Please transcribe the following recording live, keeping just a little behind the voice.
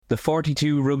The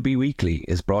 42 Rugby Weekly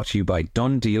is brought to you by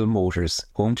Dundeel Motors,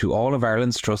 home to all of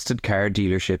Ireland's trusted car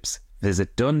dealerships.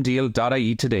 Visit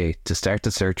dundeel.ie today to start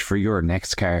the search for your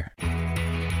next car.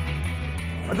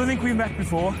 I don't think we've met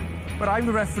before, but I'm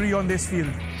the referee on this field.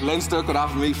 Leinster could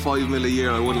offer me $5 million a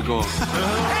year, I wouldn't go.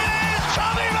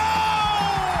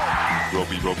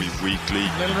 Rugby Weekly.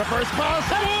 Little reverse pass.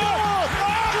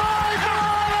 Drive for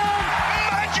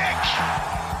Ireland! Magic!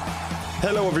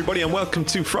 Hello everybody and welcome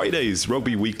to Friday's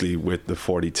Rugby Weekly with the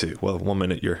 42. Well, 1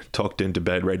 minute you're tucked into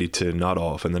bed ready to nod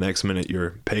off, and the next minute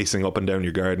you're pacing up and down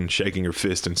your garden, shaking your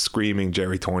fist and screaming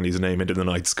Gerry Thornley's name into the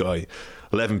night sky.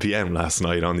 11 p.m. last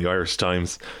night on the Irish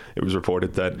Times, it was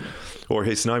reported that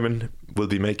RG Snyman will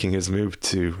be making his move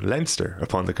to Leinster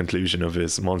upon the conclusion of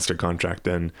his Munster contract,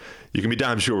 and you can be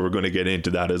damn sure we're going to get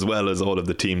into that, as well as all of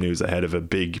the team news ahead of a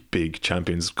big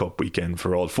Champions Cup weekend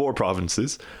for all four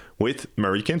provinces with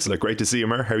Murray Kinsella. Great to see you,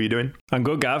 Murray. How are you doing? I'm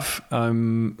good, Gav.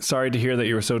 I'm sorry to hear that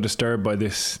you were so disturbed by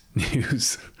this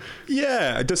news.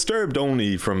 Yeah, disturbed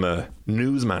only from a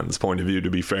newsman's point of view, to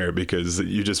be fair, because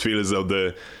you just feel as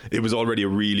though it was already a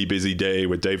really busy day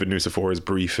with David Nucifor's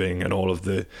briefing and all of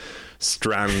the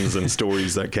strands and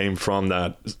stories that came from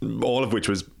that, all of which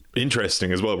was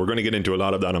interesting as well. We're going to get into a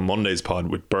lot of that on Monday's pod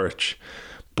with Birch.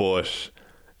 But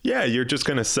yeah, you're just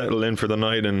going to settle in for the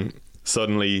night and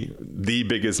suddenly the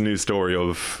biggest news story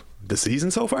of the season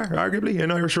so far, arguably,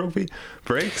 in Irish rugby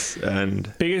breaks.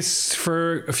 And biggest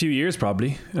for a few years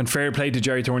probably, and fair play to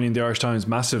Gerry Thornley in the Irish Times.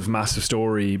 Massive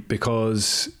story,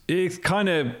 because it kind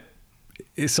of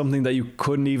is something that you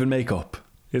couldn't even make up,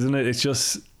 isn't it?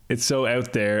 It's so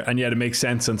out there, and yet it makes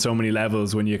sense on so many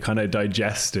levels when you kind of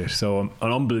digest it. So an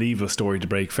unbelievable story to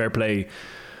break. Fair play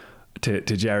to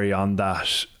Gerry on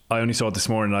that. I only saw it this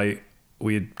morning.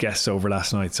 We had guests over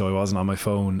last night, so I wasn't on my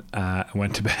phone. I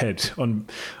went to bed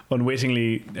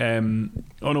unwittingly,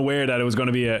 unaware that it was going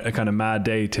to be a kind of mad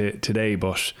day today.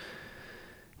 But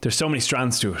there's so many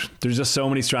strands to it. There's just so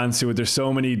many strands to it. There's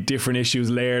so many different issues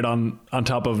layered on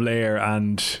top of layer.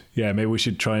 And yeah, maybe we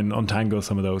should try and untangle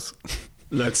some of those.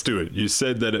 Let's do it. You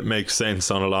said that it makes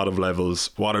sense on a lot of levels.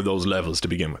 What are those levels to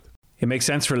begin with? It makes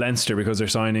sense for Leinster because they're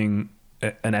signing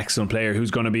an excellent player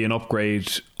who's going to be an upgrade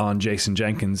on Jason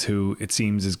Jenkins, who it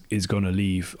seems is going to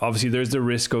leave. Obviously there's the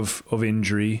risk of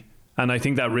injury, and I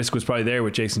think that risk was probably there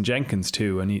with Jason Jenkins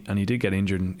too, and he did get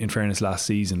injured in fairness last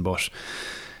season. But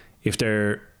if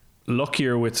they're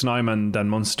luckier with Snyman than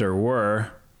Munster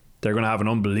were, they're going to have an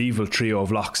unbelievable trio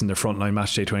of locks in their front line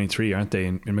matchday 23, aren't they?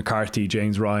 In McCarthy,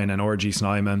 James Ryan and RG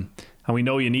Snyman, and we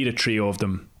know you need a trio of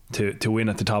them to win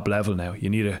at the top level now.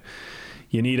 You need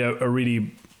a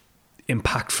really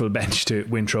impactful bench to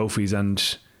win trophies,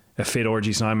 and a fit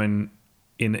RG Snyman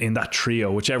in that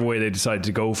trio, whichever way they decide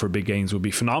to go for big games, would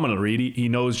be phenomenal. Really, he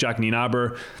knows Jack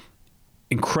Nienaber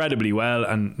incredibly well,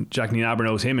 and Jack Nienaber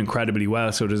knows him incredibly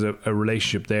well, so there's a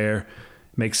relationship there.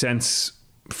 Makes sense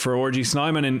for RG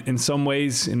Snyman in some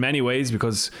ways, in many ways,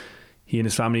 because he and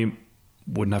his family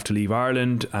wouldn't have to leave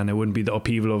Ireland, and it wouldn't be the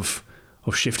upheaval of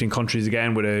shifting countries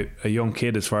again with a young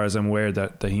kid, as far as I'm aware,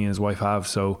 that he and his wife have.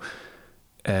 So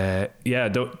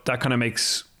that kind of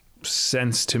makes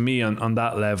sense to me on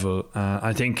that level.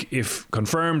 I think if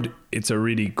confirmed, it's a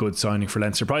really good signing for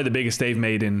Leinster. Probably the biggest they've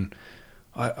made in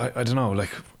I don't know,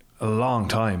 like a long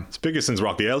time. It's biggest since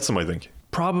Rocky Elsom, I think.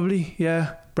 Probably,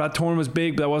 yeah. Brad Thorne was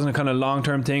big, but that wasn't a kind of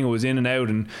long-term thing. It was in and out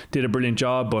and did a brilliant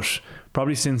job, but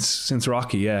probably since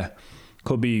Rocky, yeah.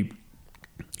 Could be.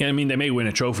 Yeah, I mean, they may win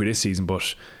a trophy this season,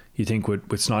 but you think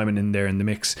with Snyman in there in the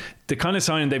mix, the kind of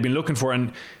signing they've been looking for.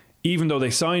 And even though they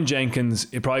signed Jenkins,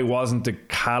 it probably wasn't the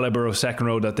calibre of second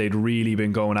row that they'd really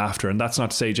been going after. And that's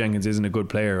not to say Jenkins isn't a good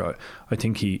player. I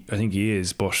think he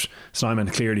is, but Snyman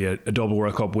clearly a double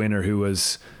World Cup winner who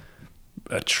was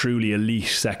a truly elite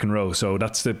second row. So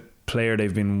that's the player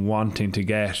they've been wanting to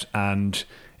get, and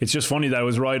it's just funny that it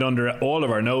was right under all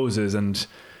of our noses, and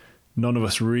none of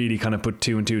us really kind of put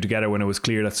two and two together when it was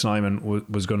clear that Snyman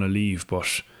was going to leave.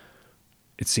 But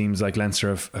it seems like Leinster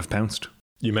have pounced.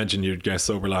 You mentioned your guests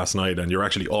over last night, and you're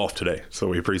actually off today, so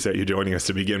we appreciate you joining us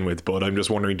to begin with. But I'm just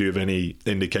wondering, do you have any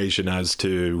indication as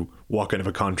to what kind of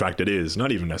a contract it is?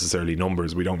 Not even necessarily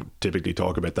numbers, we don't typically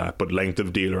talk about that, but length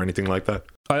of deal or anything like that?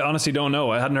 I honestly don't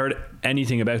know. I hadn't heard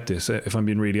anything about this, if I'm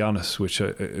being really honest, which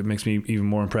it makes me even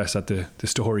more impressed at the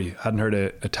story. I hadn't heard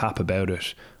a tap about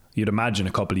it. You'd imagine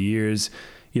a couple of years.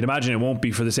 You'd imagine it won't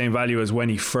be for the same value as when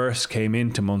he first came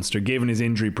into Munster, given his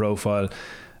injury profile.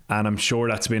 And I'm sure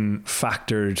that's been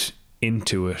factored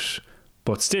into it.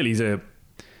 But still, he's a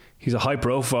high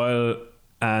profile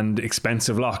and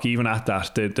expensive lock, even at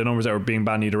that. The numbers that were being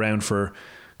bandied around for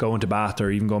going to Bath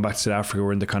or even going back to South Africa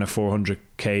were in the kind of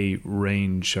 400k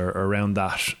range or around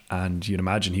that, and you'd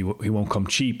imagine he won't come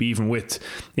cheap even with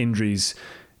injuries.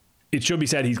 It should be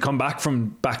said he's come back from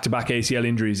back-to-back ACL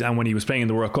injuries, and when he was playing in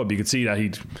the World Cup you could see that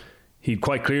he'd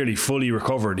quite clearly fully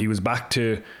recovered. He was back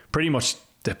to pretty much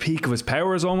the peak of his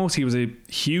powers almost. He was a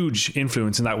huge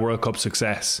influence in that World Cup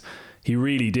success. He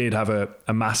really did have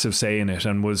a massive say in it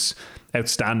and was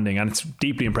outstanding, and it's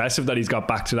deeply impressive that he's got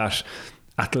back to that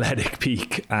athletic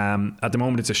peak. At the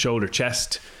moment it's a shoulder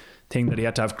chest thing that he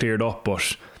had to have cleared up,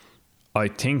 but I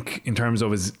think in terms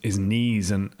of his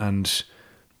knees and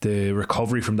the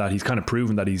recovery from that, he's kind of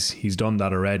proven that he's done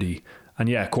that already. And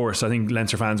yeah, of course I think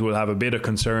Leinster fans will have a bit of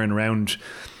concern around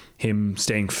him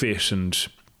staying fit and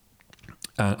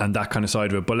that kind of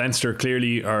side of it, but Leinster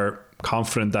clearly are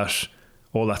confident that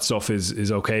all that stuff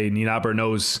is okay. Neil Aber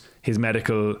knows his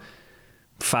medical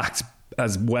facts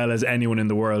as well as anyone in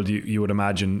the world, you would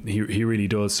imagine. He really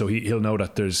does. So he'll know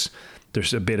that there's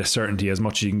a bit of certainty, as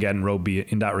much as you can get in rugby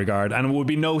in that regard. And it would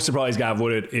be no surprise, Gav,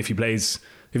 would it, if he's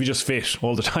just fit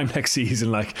all the time next season.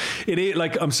 Like it is,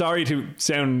 like, I'm sorry to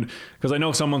sound, because I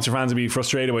know some Munster fans will be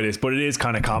frustrated by this, but it is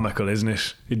kind of comical, isn't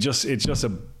it? It's just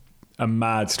a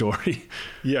mad story.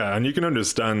 Yeah, and you can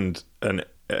understand an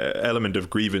element of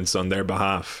grievance on their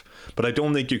behalf, but I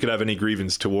don't think you could have any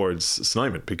grievance towards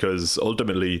Snyman, because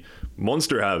ultimately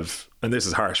Munster have, and this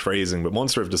is harsh phrasing, but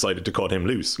Munster have decided to cut him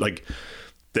loose. Like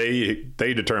they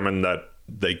determined that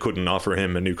they couldn't offer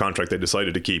him a new contract. They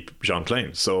decided to keep Jean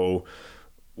Klein. So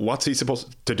what's he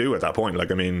supposed to do at that point?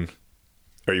 Like, I mean,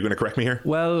 are you going to correct me here?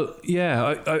 Well,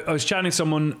 yeah, I was chatting to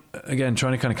someone, again,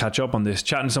 trying to kind of catch up on this,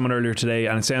 chatting to someone earlier today,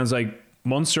 and it sounds like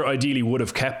Munster ideally would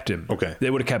have kept him. Okay. They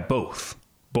would have kept both,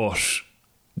 but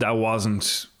that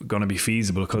wasn't going to be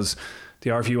feasible because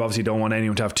the RFU obviously don't want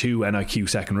anyone to have two NIQ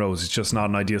second rows. It's just not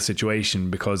an ideal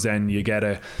situation, because then they get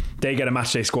a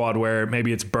matchday squad where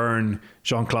maybe it's Byrne,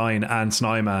 Jean Klein and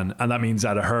Snyman, and that means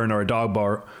that a Hearn or a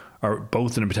Dogbar or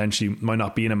both of them potentially might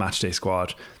not be in a matchday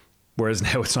squad. Whereas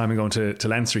now with Snyman going to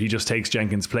Leinster, he just takes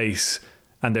Jenkins' place,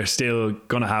 and they're still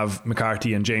going to have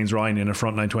McCarthy and James Ryan in a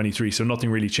frontline 23, so nothing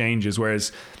really changes.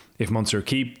 Whereas if Munster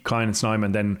keep Klein and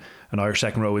Snyman, then an Irish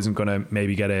second row isn't going to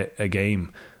maybe get a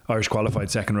game. Irish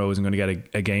qualified second row isn't going to get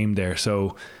a game there.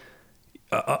 So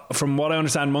from what I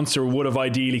understand, Munster would have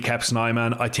ideally kept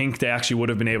Snyman. I think they actually would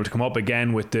have been able to come up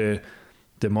again with the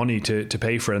money to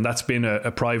pay for it, and that's been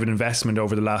a private investment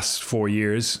over the last 4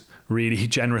 years. Really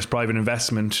generous private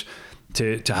investment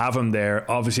to have him there.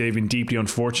 Obviously they've been deeply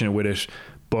unfortunate with it,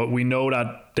 but we know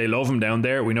that they love him down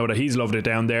there. We know that he's loved it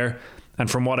down there, and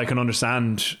from what I can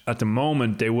understand at the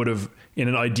moment, they would have in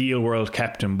an ideal world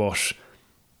kept him, but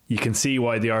you can see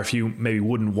why the RFU maybe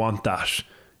wouldn't want that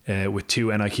with two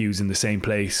NIQs in the same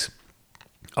place.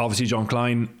 Obviously John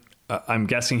Klein, I'm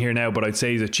guessing here now, but I'd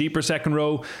say he's a cheaper second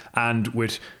row, and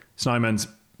with Snyman's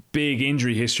big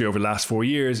injury history over the last 4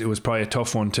 years, it was probably a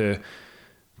tough one to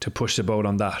push the boat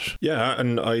on that. Yeah,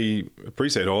 and I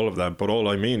appreciate all of that, but all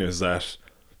I mean is that,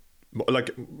 like,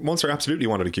 Munster absolutely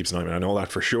wanted to keep Snyman, I know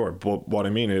that for sure, but what I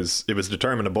mean is it was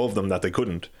determined above them that they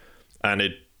couldn't, and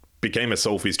it became a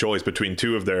Sophie's choice between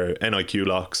two of their NIQ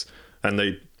locks, and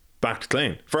they backed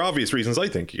Klein for obvious reasons. I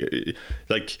think,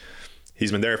 like,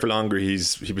 he's been there for longer. He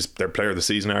was their player of the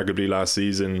season arguably last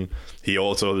season. He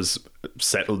also is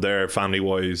settled there family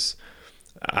wise,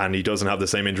 and he doesn't have the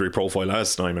same injury profile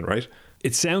as Snyman, right?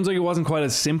 It sounds like it wasn't quite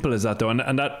as simple as that though,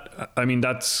 and that, I mean,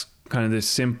 that's kind of this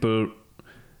simple.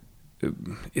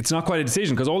 It's not quite a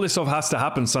decision, because all this stuff has to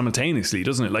happen simultaneously,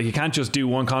 doesn't it? Like, you can't just do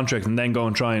one contract and then go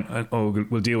and try and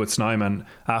we'll deal with Snyman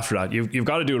after that. You've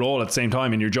got to do it all at the same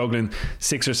time, and you're juggling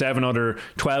 6 or 7 other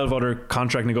 12 other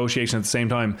contract negotiations at the same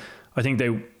time. I think they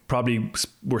probably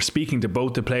were speaking to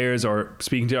both the players or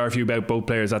speaking to RFU about both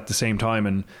players at the same time,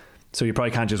 and so you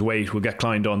probably can't just wait. We'll get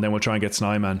Klein done, then we'll try and get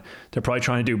Snyman. They're probably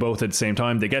trying to do both at the same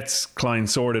time. They get Klein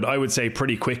sorted, I would say,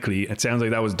 pretty quickly. It sounds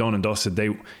like that was done and dusted.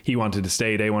 He wanted to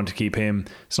stay, they wanted to keep him.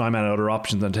 Snyman had other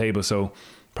options on the table, so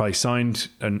probably signed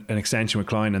an extension with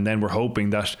Klein, and then we're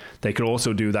hoping that they could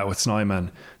also do that with Snyman.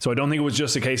 So I don't think it was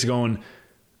just a case of going,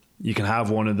 you can have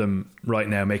one of them right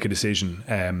now, make a decision.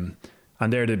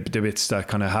 And they're the bits that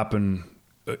kind of happen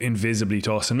invisibly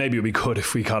to us, and maybe it would be good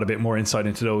if we got a bit more insight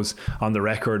into those on the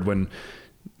record when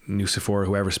Nucifor or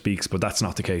whoever speaks, but that's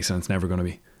not the case, and it's never going to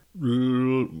be.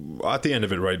 At the end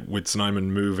of it, right, with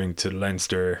Snyman moving to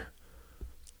Leinster,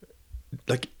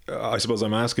 like, I suppose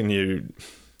I'm asking you,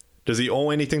 does he owe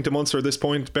anything to Munster at this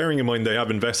point? Bearing in mind they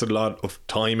have invested a lot of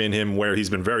time in him, where he's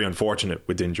been very unfortunate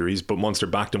with injuries, but Munster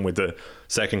backed him with the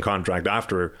second contract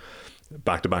after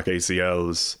back-to-back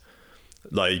ACLs.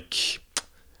 Like,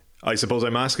 I suppose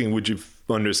I'm asking, would you,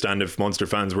 understand if Munster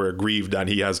fans were aggrieved that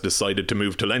he has decided to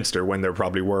move to Leinster when there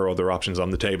probably were other options on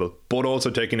the table. But also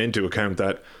taking into account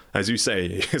that, as you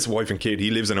say, his wife and kid,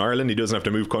 he lives in Ireland, he doesn't have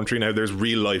to move country now. There's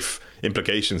real life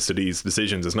implications to these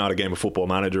decisions. It's not a game of Football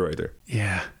Manager either.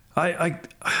 Yeah. I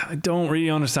don't really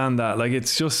understand that. Like,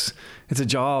 it's a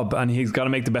job, and he's got to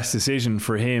make the best decision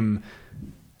for him,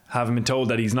 having been told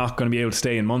that he's not going to be able to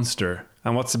stay in Munster.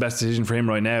 And what's the best decision for him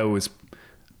right now is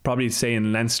probably to stay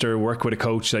in Leinster, work with a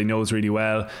coach that he knows really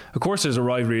well. Of course there's a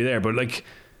rivalry there, but like,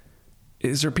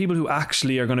 is there people who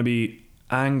actually are going to be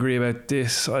angry about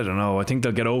this? I don't know. I think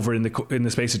they'll get over it in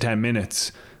the space of 10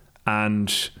 minutes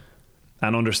and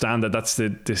understand that that's the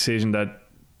decision that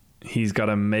he's got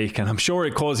to make. And I'm sure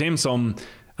it caused him some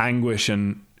anguish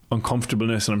and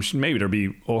uncomfortableness, and I'm sure maybe there'll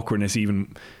be awkwardness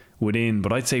even within,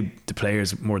 but I'd say the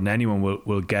players more than anyone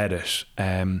will get it.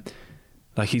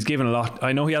 Like, he's given a lot.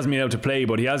 I know he hasn't been able to play,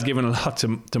 but he has given a lot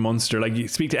to Munster. Like, you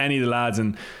speak to any of the lads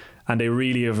and they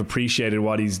really have appreciated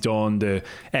what he's done, the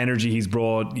energy he's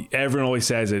brought. Everyone always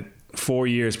says it, 4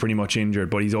 years pretty much injured,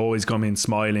 but he's always come in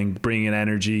smiling, bringing in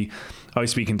energy. I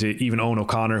was speaking to even Owen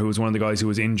O'Connor, who was one of the guys who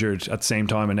was injured at the same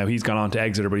time, and now he's gone on to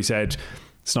Exeter, but he said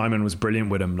Snyman was brilliant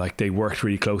with him. Like, they worked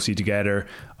really closely together.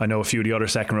 I know a few of the other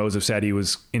second rows have said he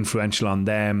was influential on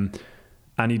them,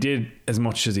 and he did as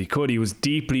much as he could. He was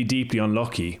deeply, deeply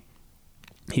unlucky.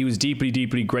 He was deeply,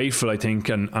 deeply grateful, I think,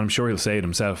 and I'm sure he'll say it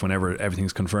himself whenever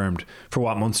everything's confirmed, for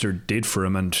what Munster did for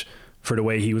him and for the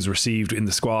way he was received in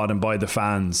the squad and by the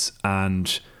fans.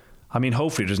 And I mean,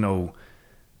 hopefully there's no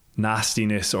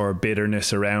nastiness or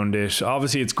bitterness around it.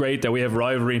 Obviously it's great that we have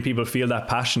rivalry and people feel that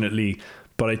passionately,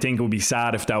 but I think it would be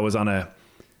sad if that was on a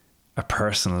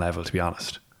personal level, to be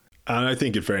honest. And I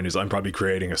think, in fairness, I'm probably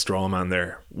creating a straw man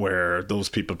there where those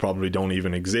people probably don't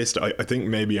even exist. I think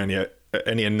maybe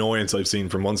any annoyance I've seen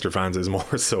from Munster fans is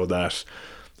more so that,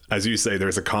 as you say,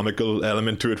 there's a comical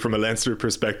element to it from a Leinster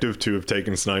perspective to have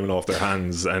taken Snyman off their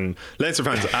hands. And Leinster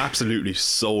fans absolutely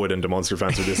sow it into Munster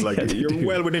fans with this. Like, yeah, you're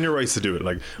well within your rights to do it.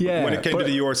 Like, when it came to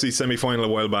the URC semi-final a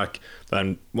while back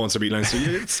and Munster beat Leinster,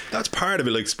 that's part of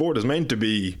it. Like, sport is meant to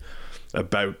be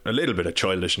about a little bit of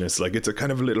childishness. Like, it's a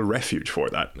kind of a little refuge for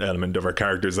that element of our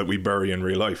characters that we bury in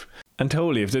real life. And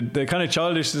totally, if the kind of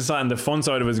childishness and the fun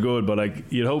side of it is good, but like,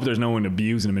 you'd hope there's no one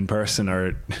abusing him in person,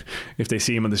 or if they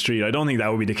see him on the street. I don't think that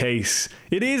would be the case.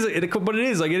 But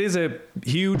it is a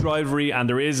huge rivalry, and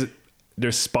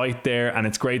there's spite there, and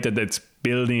it's great that it's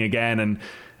building again,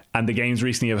 and the games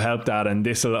recently have helped that, and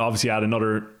this will obviously add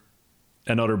another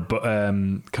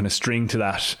kind of string to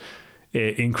that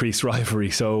increased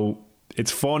rivalry. So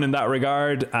it's fun in that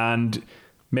regard, and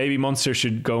maybe Munster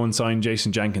should go and sign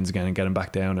Jason Jenkins again and get him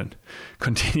back down and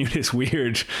continue this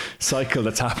weird cycle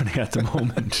that's happening at the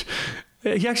moment.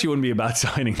 He actually wouldn't be a bad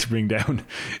signing to bring down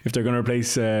if they're going to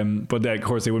replace, but of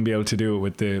course they wouldn't be able to do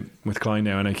it with Klein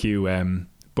now and IQ.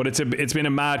 But it's been a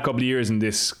mad couple of years in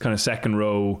this kind of second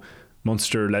row,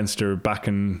 Munster, Leinster, back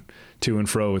and to and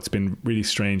fro. It's been really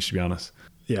strange, to be honest.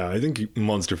 Yeah, I think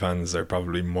Munster fans are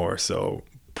probably more so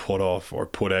put off or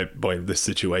put out by this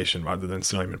situation rather than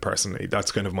Snyman personally.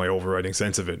 That's kind of my overriding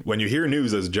sense of it. When you hear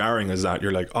news as jarring as that,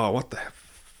 you're like, oh, what the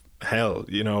hell,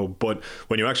 you know? But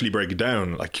when you actually break it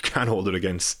down, like, you can't hold it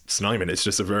against Snyman. It's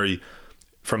just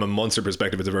from a Munster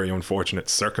perspective, it's a very unfortunate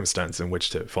circumstance in which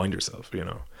to find yourself, you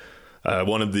know.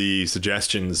 One of the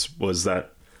suggestions was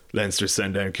that Leinster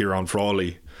send down Kieran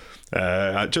Frawley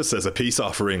just as a peace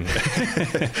offering.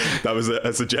 That was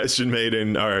a suggestion made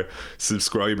in our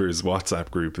subscribers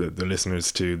WhatsApp group, the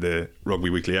listeners to the Rugby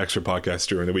Weekly Extra podcast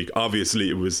during the week. Obviously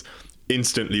it was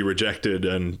instantly rejected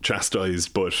and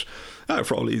chastised, but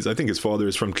Frawley's, I think his father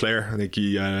is from Clare. I think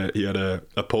he had a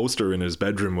poster in his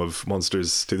bedroom of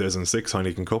Munster's 2006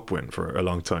 Heineken Cup win for a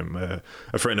long time.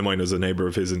 A friend of mine was a neighbour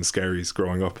of his in Skerries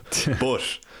growing up.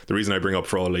 But the reason I bring up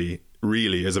Frawley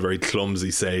really is a very clumsy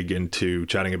seg into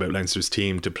chatting about Leinster's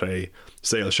team to play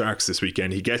Sale Sharks this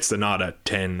weekend. He gets the nod at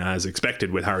 10 as expected,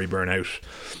 with Harry Byrne out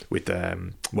with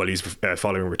he's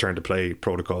following return to play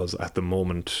protocols at the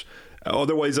moment.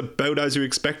 Otherwise about as you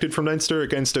expected from Leinster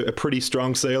against a pretty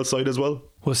strong Sale side as well.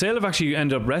 Well, Sale have actually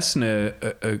ended up resting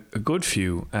a good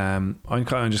few. I'm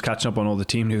kind of just catching up on all the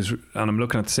team news, and I'm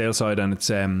looking at the Sale side, and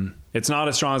it's not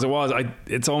as strong as it was.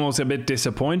 It's almost a bit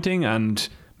disappointing, and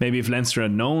maybe if Leinster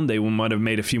had known, they might have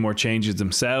made a few more changes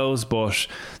themselves, but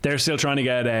they're still trying to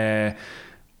get a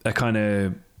kind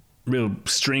of real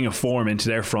string of form into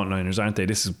their frontliners, aren't they?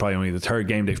 This is probably only the third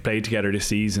game they've played together this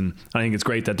season. I think it's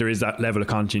great that there is that level of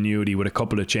continuity with a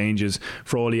couple of changes.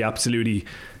 Frawley absolutely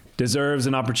deserves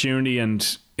an opportunity,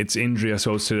 and it's injury, I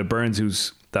suppose, to the Burns,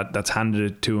 who's that's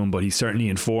handed it to him, but he's certainly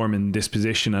in form in this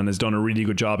position and has done a really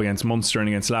good job against Munster and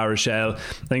against La Rochelle.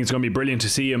 I think it's going to be brilliant to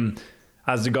see him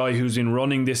as the guy who's been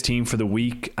running this team for the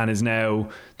week and is now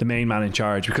the main man in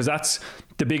charge, because that's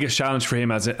the biggest challenge for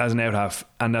him as an out-half,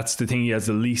 and that's the thing he has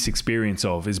the least experience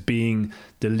of, is being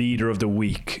the leader of the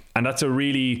week. And that's a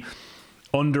really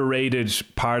underrated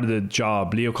part of the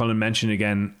job. Leo Cullen mentioned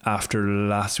again after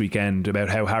last weekend about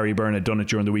how Harry Byrne had done it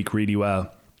during the week really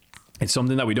well. It's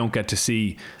something that we don't get to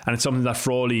see, and it's something that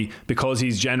Frawley, because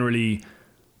he's generally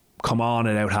come on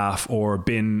at out half or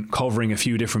been covering a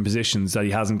few different positions, that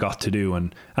he hasn't got to do,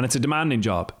 and it's a demanding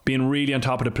job, being really on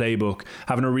top of the playbook,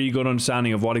 having a really good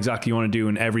understanding of what exactly you want to do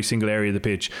in every single area of the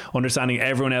pitch, understanding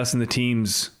everyone else in the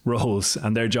team's roles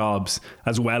and their jobs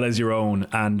as well as your own,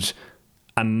 and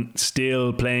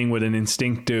still playing with an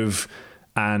instinctive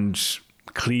and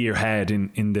clear head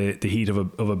in the heat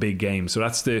of a big game. So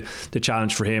that's the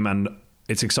challenge for him, and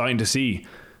it's exciting to see.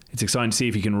 It's exciting to see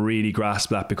if he can really grasp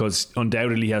that, because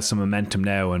undoubtedly he has some momentum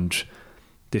now, and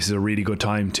this is a really good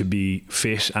time to be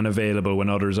fit and available when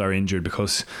others are injured,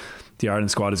 because the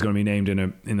Ireland squad is going to be named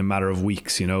in a matter of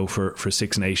weeks, for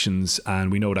Six Nations,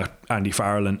 and we know that Andy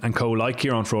Farrell and co like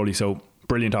Kieran Frawley, so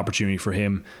brilliant opportunity for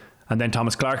him. And then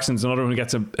Thomas Clarkson's another one who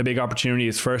gets a big opportunity.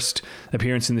 His first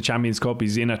appearance in the Champions Cup,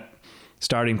 he's in at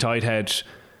starting tight head,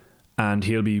 and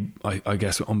he'll be, I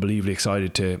guess, unbelievably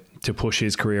excited to push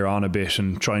his career on a bit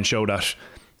and try and show that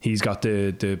he's got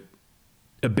the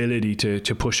ability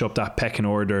to push up that pecking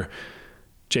order.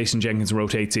 Jason Jenkins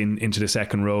rotates into the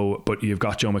second row, but you've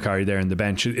got Joe McCarry there in the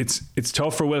bench. It's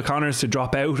tough for Will Connors to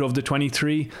drop out of the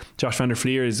 23. Josh van der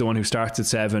Fleer is the one who starts at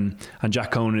 7, and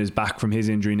Jack Conan is back from his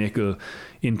injury nickel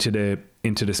into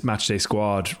this matchday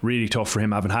squad. Really tough for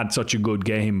him, having had such a good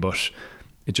game, but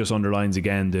it just underlines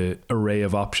again the array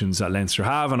of options that Leinster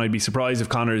have, and I'd be surprised if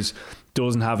Connors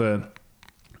doesn't have a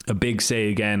big say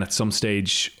again at some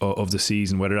stage of the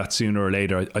season, whether that's sooner or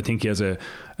later. I think he has a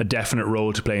definite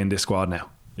role to play in this squad now.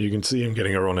 You can see him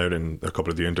getting a run out in a couple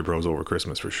of the Interpros over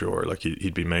Christmas for sure. Like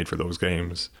he'd be made for those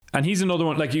games. And he's another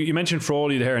one, like you mentioned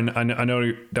Frawley there, and I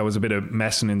know that was a bit of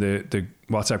messing in the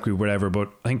WhatsApp group, whatever,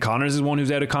 but I think Connors is one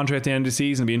who's out of contract at the end of the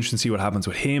season. It'll be interesting to see what happens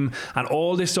with him. And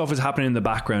all this stuff is happening in the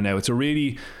background now. It's a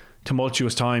really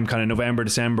tumultuous time, kind of November,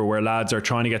 December, where lads are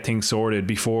trying to get things sorted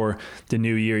before the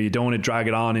new year. You don't want to drag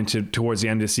it on into towards the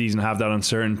end of the season and have that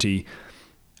uncertainty.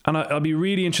 And I'll be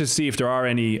really interested to see if there are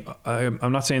any,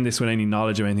 I'm not saying this with any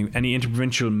knowledge of anything, any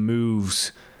interprovincial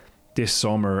moves this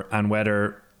summer, and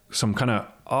whether some kind of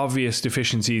obvious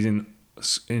deficiencies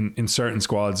in certain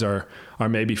squads are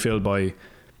maybe filled by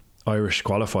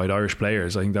qualified Irish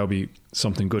players. I think that'll be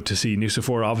something good to see.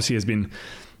 Nucifora obviously has been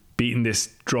beating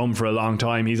this drum for a long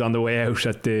time. He's on the way out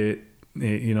at the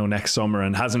next summer,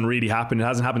 and hasn't really happened. It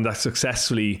hasn't happened that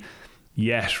successfully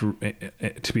yet,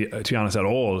 to be honest, at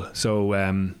all.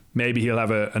 So maybe he'll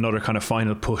have another kind of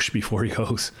final push before he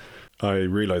goes. I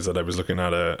realised that I was looking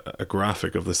at a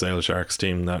graphic of the Sale Sharks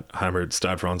team that hammered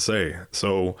Stade Francais.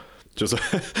 So just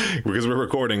because we're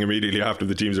recording immediately after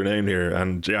the teams are named here,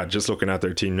 and yeah, just looking at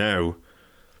their team now,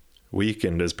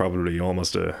 weekend is probably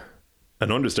almost an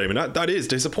understatement. That is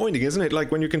disappointing, isn't it?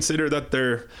 Like when you consider that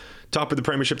they're top of the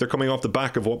Premiership, they're coming off the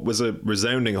back of what was a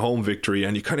resounding home victory,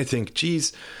 and you kind of think,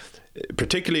 geez,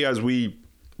 particularly as we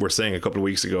were saying a couple of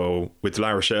weeks ago, with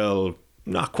La Rochelle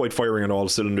not quite firing on all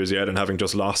cylinders yet and having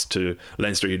just lost to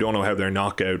Leinster, you don't know how their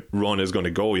knockout run is going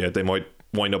to go yet. They might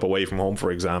wind up away from home,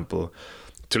 for example.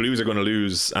 Toulouse are going to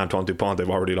lose Antoine Dupont. They've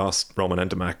already lost Roman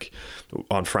Entamac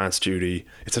on France duty.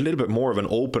 It's a little bit more of an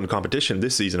open competition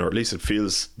this season, or at least it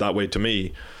feels that way to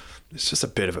me. It's just a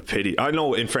bit of a pity. I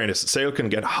know, in fairness, Sale can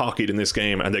get hockeyed in this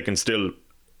game, and they can still,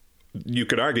 you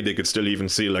could argue they could still even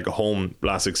see like a home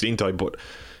last 16 type, but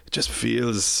it just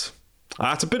feels,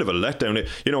 it's a bit of a letdown.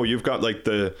 You've got like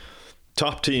the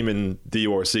top team in the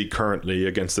URC currently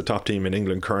against the top team in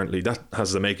England currently. That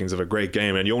has the makings of a great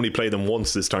game, and you only play them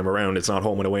once this time around. It's not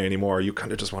home and away anymore. You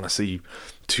kind of just want to see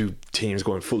two teams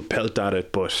going full pelt at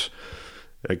it, but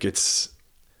like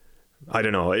I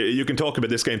don't know. You can talk about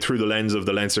this game through the lens of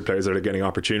the Leinster players that are getting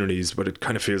opportunities, but it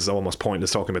kind of feels almost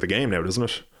pointless talking about the game now, doesn't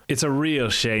it? It's a real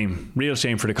shame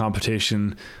for the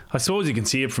competition. I suppose you can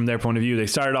see it from their point of view. They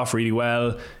started off really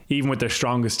well, even with their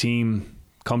strongest team,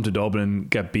 come to Dublin,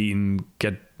 get beaten,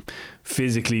 get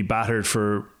physically battered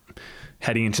for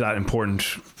heading into that important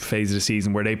phase of the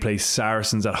season where they play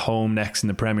Saracens at home next in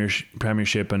the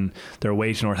Premiership, and they're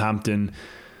away to Northampton.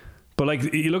 But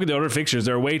like, you look at the other fixtures,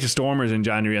 they're away to Stormers in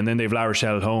January, and then they've La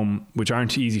Rochelle at home, which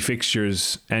aren't easy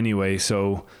fixtures anyway.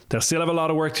 So they'll still have a lot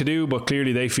of work to do, but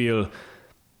clearly they feel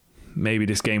maybe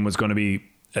this game was going to be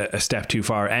a step too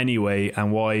far anyway,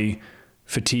 and why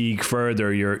fatigue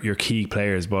further your key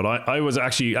players. But I was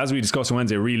actually, as we discussed on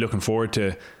Wednesday, really looking forward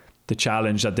to the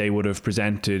challenge that they would have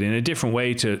presented in a different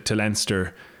way to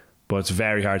Leinster. But it's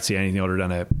very hard to see anything other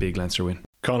than a big Leinster win.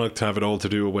 Connacht have it all to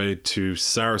do away to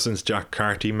Saracens. Jack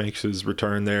Carty makes his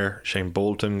return there. Shane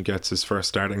Bolton gets his first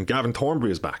start, and Gavan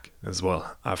Thornley is back as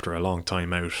well after a long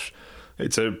time out.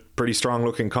 It's a pretty strong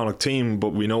looking Connacht team, but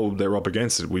we know they're up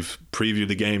against it. We've previewed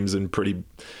the games in pretty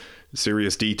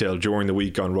serious detail during the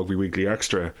week on Rugby Weekly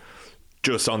Extra.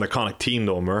 Just on the Connacht team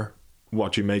though, Mer,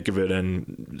 what you make of it,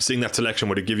 and seeing that selection,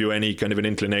 would it give you any kind of an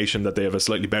inclination that they have a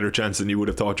slightly better chance than you would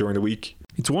have thought during the week?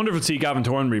 It's wonderful to see Gavan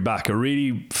Thornley back, a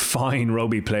really fine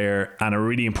rugby player and a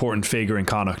really important figure in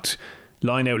Connacht.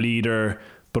 Line out leader,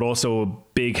 but also a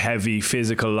big, heavy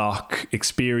physical lock,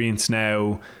 experience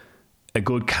now, a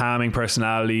good calming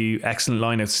personality, excellent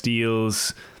line out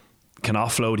steals, can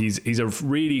offload. He's a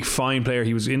really fine player.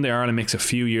 He was in the Ireland mix a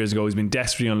few years ago. He's been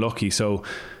desperately unlucky, so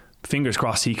fingers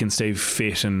crossed he can stay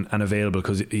fit and available,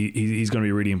 because he's going to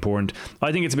be really important.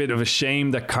 I think it's a bit of a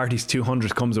shame that Carty's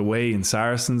 200 comes away in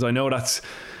Saracens. I know that's,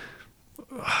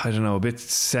 I don't know, a bit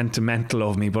sentimental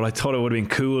of me, but I thought it would have been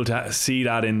cool to see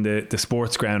that in the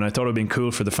sports ground. I thought it would have been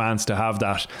cool for the fans to have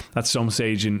that at some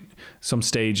stage in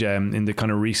the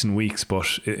kind of recent weeks, but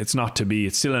it's not to be.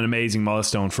 It's still an amazing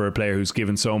milestone for a player who's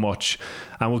given so much,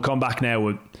 and will come back now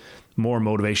with more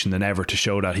motivation than ever to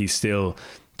show that he's still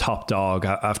top dog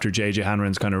after JJ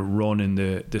Hanrahan's kind of run in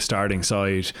the starting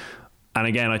side. And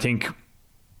again, I think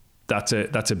that's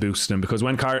a boost to him, because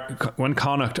when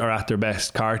Connacht are at their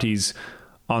best, Carty's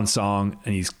on song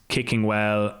and he's kicking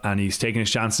well and he's taking his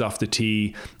chances off the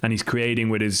tee and he's creating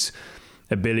with his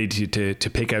ability to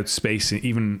pick out space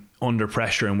even under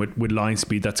pressure and with line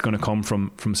speed that's going to come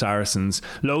from Saracens.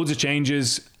 Loads of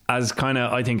changes, as kind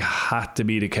of I think had to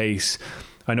be the case.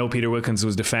 I know Peter Wilkins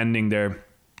was defending their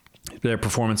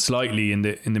performance slightly in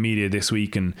the media this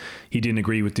week, and he didn't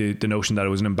agree with the notion that it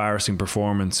was an embarrassing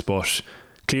performance, but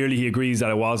clearly he agrees that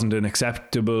it wasn't an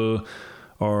acceptable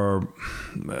or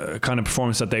kind of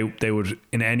performance that they would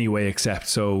in any way accept.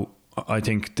 So I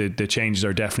think the changes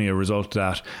are definitely a result of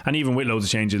that, and even with loads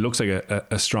of changes, it looks like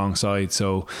a strong side.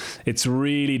 So it's a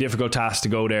really difficult task to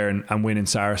go there and win in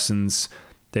Saracens.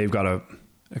 They've got a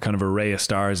kind of array of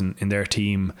stars in their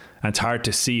team, and it's hard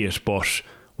to see it, but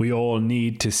we all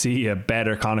need to see a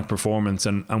better Connacht performance,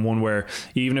 and one where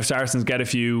even if Saracens get a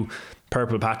few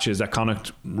purple patches, that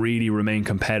Connacht really remain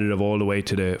competitive all the way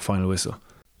to the final whistle.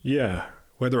 Yeah,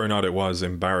 whether or not it was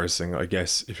embarrassing, I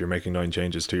guess if you're making 9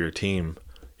 changes to your team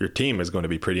is going to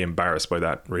be pretty embarrassed by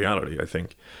that reality, I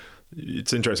think.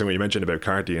 It's interesting what you mentioned about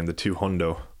Carty and the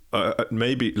 200.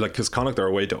 Maybe, like, because Connacht are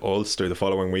away to Ulster the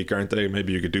following week, aren't they?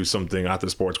 Maybe you could do something at the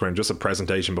sports ground, just a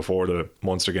presentation before the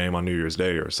Munster game on New Year's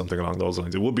Day or something along those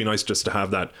lines. It would be nice just to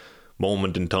have that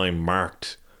moment in time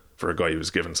marked for a guy who's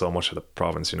given so much of the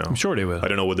province, you know. I'm sure they will. I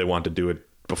don't know, would they want to do it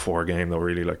before a game though,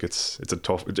 really? Like, it's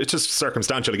just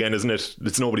circumstantial again, isn't it?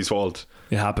 It's nobody's fault.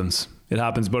 It happens,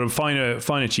 but a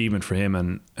fine achievement for him,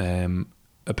 and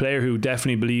a player who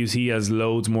definitely believes he has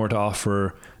loads more to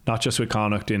offer, not just with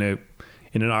Connacht in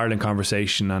an Ireland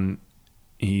conversation, and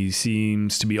he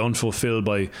seems to be unfulfilled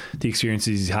by the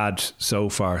experiences he's had so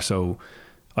far. So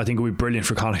I think it would be brilliant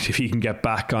for Connacht if he can get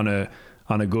back on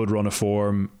a good run of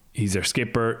form. He's their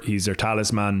skipper, he's their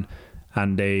talisman,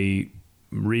 and they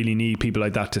really need people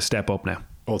like that to step up now.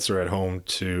 Ulster at home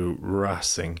to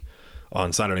Racing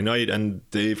on Saturday night, and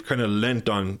they've kind of lent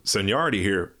on seniority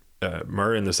here,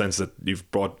 Murray, in the sense that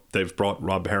they've brought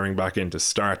Rob Herring back in to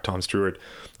start, Tom Stewart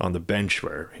on the bench,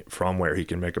 where he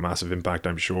can make a massive impact,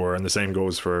 I'm sure. And the same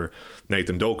goes for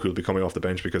Nathan Doak, who'll be coming off the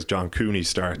bench because John Cooney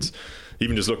starts.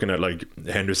 Even just looking at like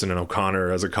Henderson and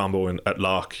O'Connor as a combo at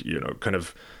lock, you know, kind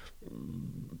of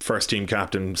first team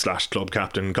captain / club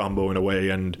captain combo in a way.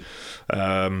 And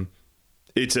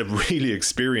it's a really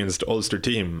experienced Ulster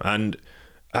team. And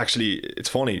actually, it's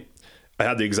funny, I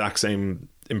had the exact same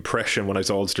impression when I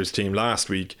saw Ulster's team last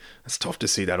week. It's tough to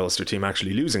see that Ulster team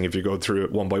actually losing if you go through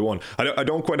it one by one. I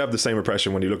don't quite have the same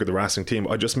impression when you look at the Racing team.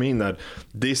 I just mean that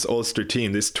this Ulster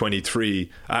team, this 23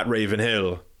 at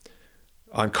Ravenhill,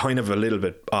 I'm kind of a little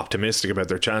bit optimistic about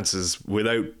their chances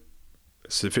without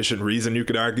sufficient reason, you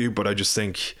could argue, but I just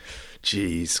think,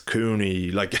 geez,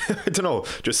 Cooney, like, I don't know,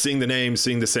 just seeing the names,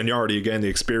 seeing the seniority again, the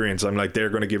experience, I'm like, they're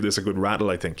going to give this a good rattle,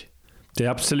 I think. They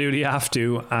absolutely have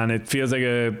to, and it feels like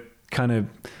a kind of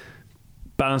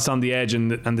balanced on the edge,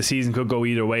 and the season could go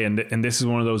either way, and this is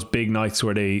one of those big nights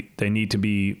where they need to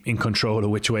be in control of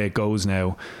which way it goes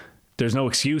now. There's no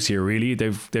excuse here, really.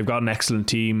 They've got an excellent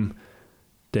team.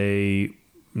 They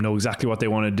know exactly what they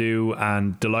want to do,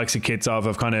 and the likes of Kitsov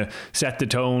have kind of set the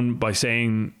tone by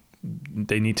saying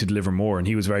they need to deliver more, and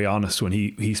he was very honest when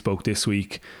he spoke this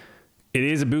week. It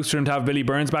is a boost for him to have Billy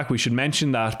Burns back. We should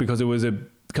mention that because it was a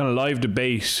kind of live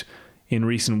debate in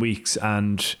recent weeks,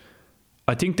 and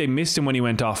I think they missed him when he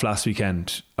went off last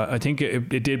weekend. I think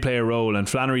it did play a role, and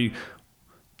Flannery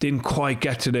didn't quite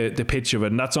get to the pitch of it,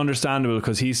 and that's understandable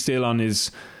because he's still on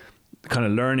his kind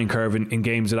of learning curve in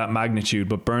games of that magnitude,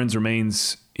 but Burns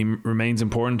remains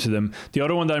important to them. The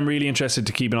other one that I'm really interested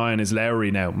to keep an eye on is Lowry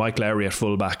now, Mike Lowry at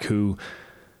fullback, who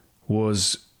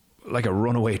was like a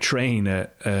runaway train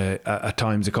at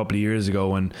times a couple of years ago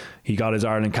when he got his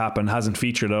Ireland cap and hasn't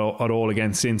featured at all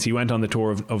again since. He went on the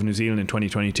tour of New Zealand in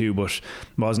 2022 but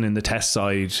wasn't in the test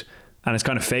side, and it's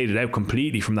kind of faded out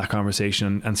completely from that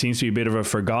conversation and seems to be a bit of a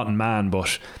forgotten man,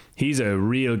 but he's a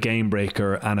real game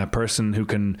breaker and a person who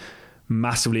can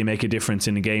massively make a difference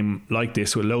in a game like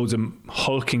this with loads of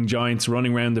hulking giants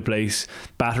running around the place,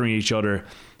 battering each other.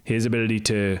 His ability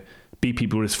to beat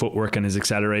people with his footwork and his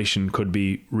acceleration could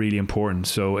be really important.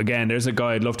 So again, there's a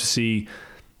guy I'd love to see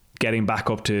getting back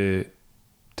up to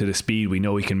the speed we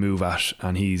know he can move at,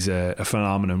 and he's a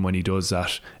phenomenon when he does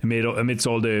that. Amidst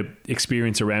all the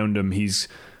experience around him, he's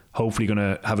hopefully going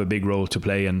to have a big role to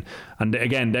play. And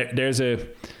again, there's a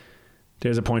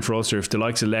point for Ulster. If the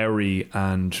likes of Lowry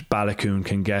and Balakoon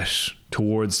can get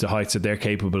towards the heights that they're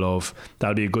capable of,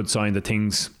 that'll be a good sign that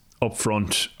things up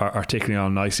front are ticking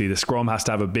on nicely. The scrum has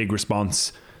to have a big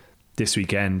response this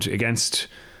weekend against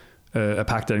a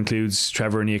pack that includes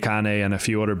Trevor Nyakane and a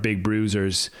few other big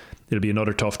bruisers. It'll be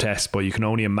another tough test, but you can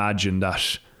only imagine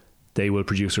that they will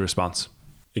produce a response.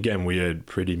 Again, we had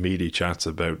pretty meaty chats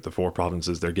about the four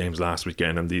provinces, their games last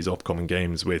weekend, and these upcoming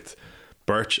games with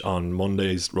Birch on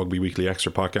Monday's Rugby Weekly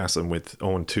Extra podcast, and with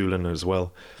Owen Toolin as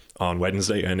well on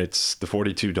Wednesday. And it's the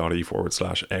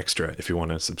 42.e/extra if you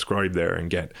want to subscribe there and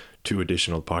get 2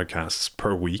 additional podcasts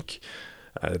per week.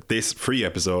 This free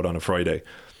episode on a Friday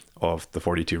of the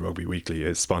 42 Rugby Weekly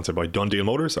is sponsored by Dundeel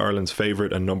Motors, Ireland's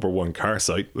favourite and number one car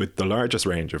site, with the largest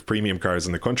range of premium cars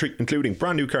in the country, including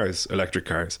brand new cars, electric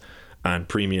cars and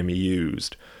premium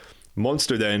used.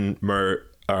 Munster then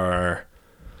are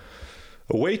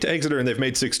away to Exeter, and they've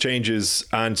made 6 changes,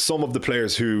 and some of the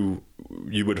players who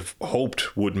you would have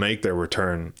hoped would make their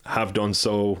return have done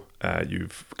so.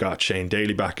 You've got Shane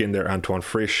Daly back in there, Antoine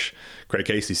Frisch, Craig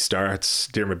Casey starts,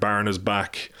 Diarmuid Barron is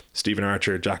back, Stephen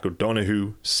Archer, Jack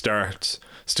O'Donoghue starts.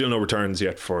 Still no returns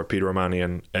yet for Peter O'Mahony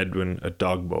and Edwin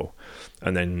Adogbo.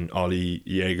 And then Ollie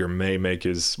Jaeger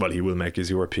he will make his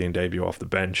European debut off the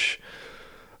bench.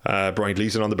 Brian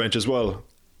Gleeson on the bench as well.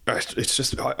 It's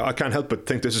just, I can't help but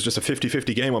think this is just a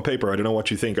 50-50 game on paper. I don't know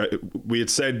what you think. We had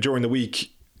said during the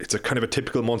week it's a kind of a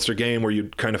typical Munster game where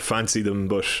you'd kind of fancy them,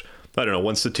 but I don't know,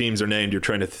 once the teams are named, you're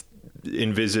trying to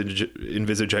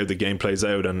envisage how the game plays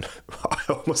out, and I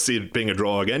almost see it being a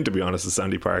draw again, to be honest, at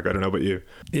Sandy Park. I don't know about you.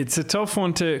 It's a tough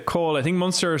one to call. I think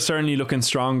Munster are certainly looking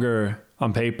stronger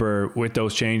on paper with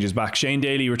those changes back. Shane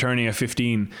Daly returning at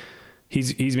 15,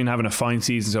 he's been having a fine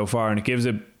season so far, and it gives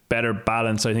a better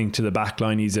balance, I think, to the back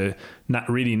line. He's a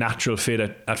really natural fit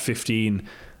at 15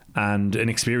 and an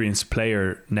experienced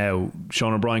player now.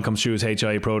 Sean O'Brien comes through his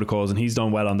HIA protocols and he's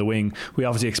done well on the wing. We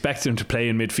obviously expected him to play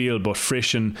in midfield, but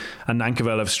Frisch and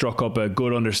Nankerville have struck up a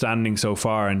good understanding so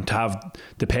far, and to have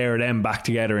the pair of them back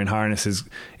together in harness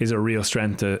is a real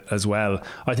strength as well.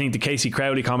 I think the Casey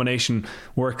Crowley combination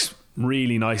works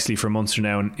really nicely for Munster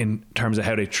now in terms of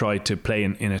how they try to play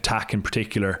in attack in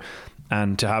particular,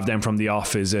 and to have them from the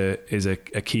off is a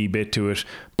key bit to it.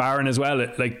 Barron as well,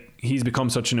 he's become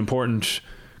such an important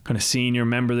kind of senior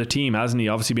member of the team, hasn't he?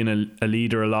 Obviously been a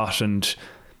leader a lot, and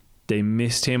they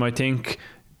missed him, I think.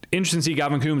 Interesting to see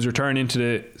Gavin Coombs return into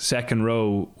the second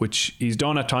row, which he's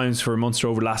done at times for Munster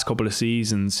over the last couple of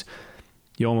seasons.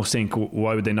 You almost think,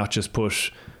 why would they not just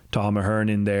put Tom Ahern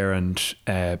in there and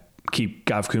keep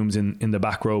Gav Coombs in the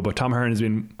back row? But Tom Ahern has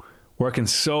been working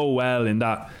so well in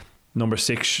that number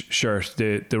 6 shirt.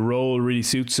 The role really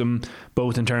suits him,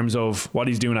 both in terms of what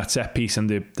he's doing at set piece and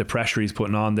the pressure he's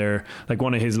putting on there. Like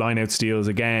one of his line out steals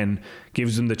again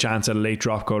gives him the chance at a late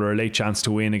drop goal or a late chance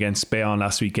to win against Bayonne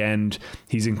last weekend.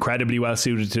 He's incredibly well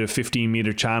suited to the 15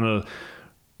 metre channel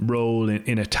role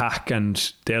in attack,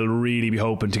 and they'll really be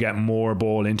hoping to get more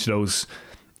ball into those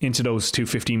 2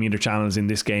 15 metre channels in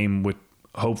this game, with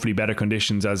hopefully better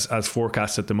conditions as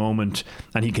forecast at the moment,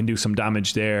 and he can do some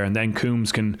damage there. And then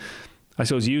Coombs can, I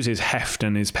suppose, use his heft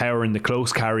and his power in the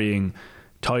close carrying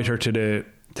tighter to the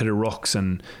rucks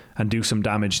and do some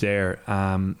damage there.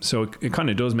 So it kind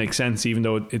of does make sense, even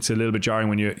though it's a little bit jarring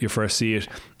when you first see it.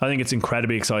 I think it's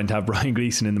incredibly exciting to have Brian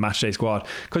Gleeson in the matchday squad,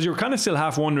 because you're kind of still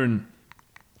half wondering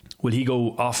will he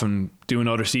go off and do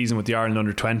another season with the Ireland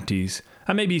under-20s?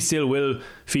 And maybe he still will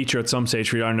feature at some stage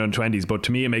for the Ireland under-20s, but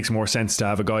to me it makes more sense to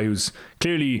have a guy who's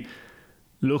clearly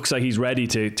looks like he's ready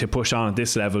to push on at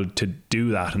this level to do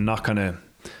that, and not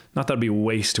that'd be a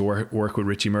waste to work with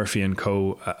Richie Murphy and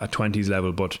co at 20s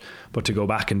level, but to go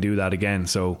back and do that again.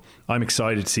 So I'm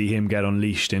excited to see him get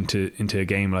unleashed into a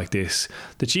game like this.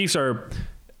 The Chiefs are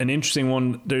an interesting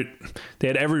one. They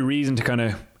had every reason to kind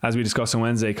of, as we discussed on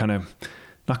Wednesday, kind of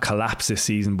not collapse this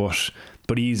season, but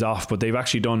ease off. But they've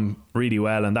actually done really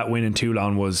well, and that win in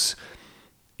Toulon was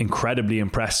incredibly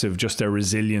impressive. Just their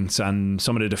resilience, and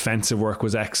some of the defensive work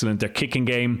was excellent. Their kicking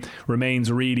game remains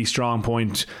a really strong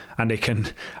point, and they can,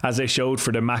 as they showed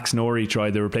for the Max Norrie try,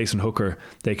 the replacement hooker,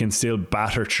 they can still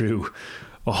batter through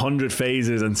 100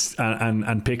 phases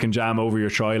and pick and jam over your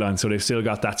try line. So they've still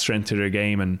got that strength to their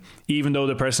game, and even though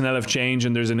the personnel have changed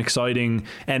and there's an exciting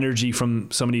energy from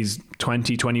some of these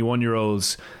 20-21 year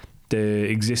olds, the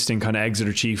existing kind of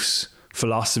Exeter Chiefs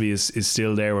philosophy is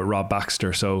still there with Rob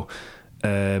Baxter. So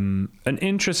an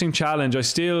interesting challenge.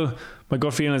 My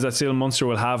gut feeling is that still Munster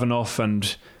will have enough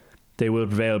and they will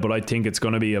prevail, but I think it's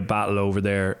going to be a battle over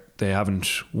there. They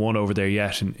haven't won over there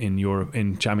yet in Europe,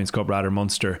 in Champions Cup rather,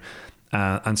 Munster,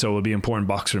 and so it will be an important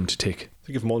box for them to tick. I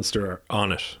think if Munster are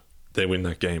on it, they win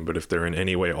that game, but if they're in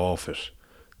any way off it,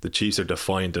 the Chiefs are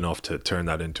defiant enough to turn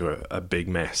that into a big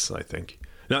mess. I think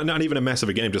not even a mess of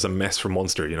a game, just a mess for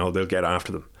Munster. They'll get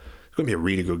after them. It's going to be a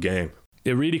really good game.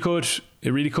 It really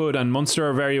could, and Munster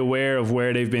are very aware of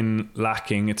where they've been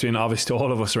lacking. It's been obvious to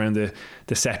all of us around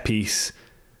the set piece.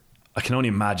 I can only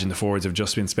imagine the forwards have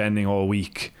just been spending all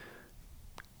week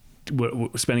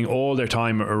spending all their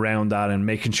time around that and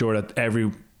making sure that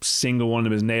every single one of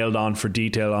them is nailed on for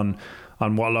detail on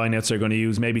what lineouts they're going to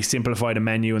use. Maybe simplify the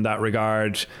menu in that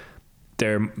regard.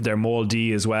 Their Mole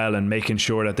D as well, and making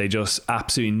sure that they just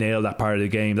absolutely nail that part of the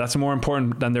game. That's more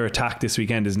important than their attack this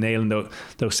weekend, is nailing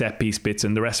those set piece bits,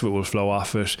 and the rest of it will flow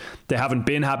off it. They haven't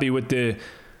been happy with the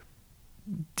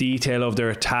detail of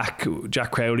their attack. Jack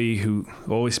Crowley, who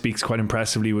always speaks quite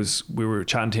impressively, we were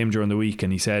chatting to him during the week,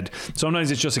 and he said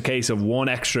sometimes it's just a case of one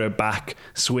extra back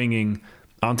swinging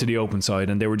onto the open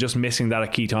side, and they were just missing that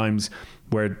at key times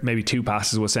where maybe two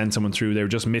passes will send someone through. They were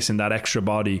just missing that extra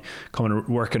body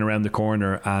working around the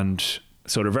corner, and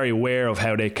so they're very aware of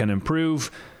how they can improve,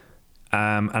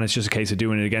 and it's just a case of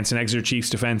doing it against an Exeter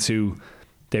Chiefs defence who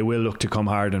they will look to come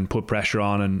hard and put pressure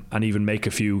on and even make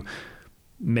a few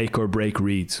make or break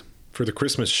reads. For the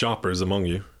Christmas shoppers among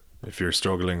you, if you're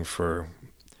struggling for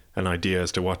an idea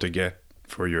as to what to get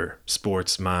for your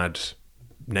sports mad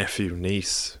nephew,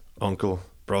 niece, uncle,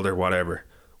 brother, whatever,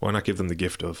 why not give them the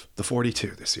gift of the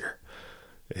 42 this year?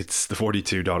 It's the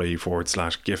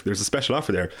 42.ie/gift. There's a special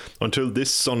offer there until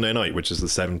this Sunday night, which is the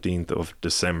 17th of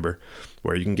December,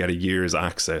 where you can get a year's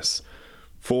access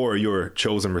for your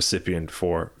chosen recipient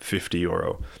for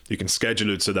 €50. You can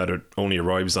schedule it so that it only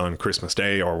arrives on Christmas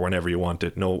Day or whenever you want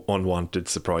it. No unwanted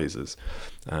surprises.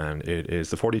 And it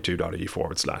is the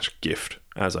 42.ie/gift,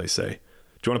 as I say.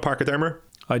 Do you want to park it there, Mer?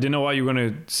 I didn't know what you were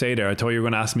going to say there. I thought you were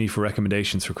going to ask me for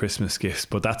recommendations for Christmas gifts,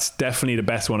 but that's definitely the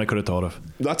best one I could have thought of.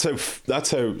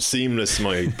 That's how seamless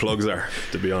my plugs are,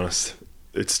 to be honest.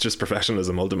 It's just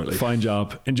professionalism ultimately. Fine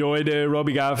job. Enjoyed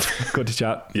Robbie Gav. Good to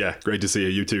chat. Yeah, great to see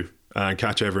you too. And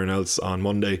catch everyone else on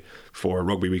Monday for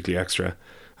Rugby Weekly Extra,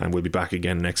 and we'll be back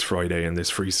again next Friday in this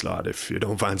free slot if you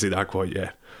don't fancy that quite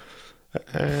yet.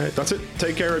 That's it.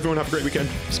 Take care, everyone. Have a great weekend.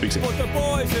 Speak soon. But the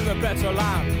boys in the better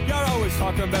land. You're always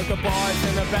talking about the boys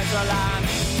in the better land.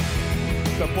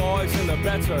 The boys in the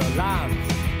better land.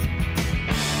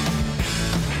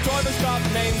 Drivers got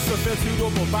names for their two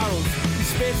double barrels. He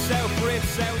spits out,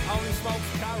 breathes out, only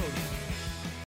smokes carols.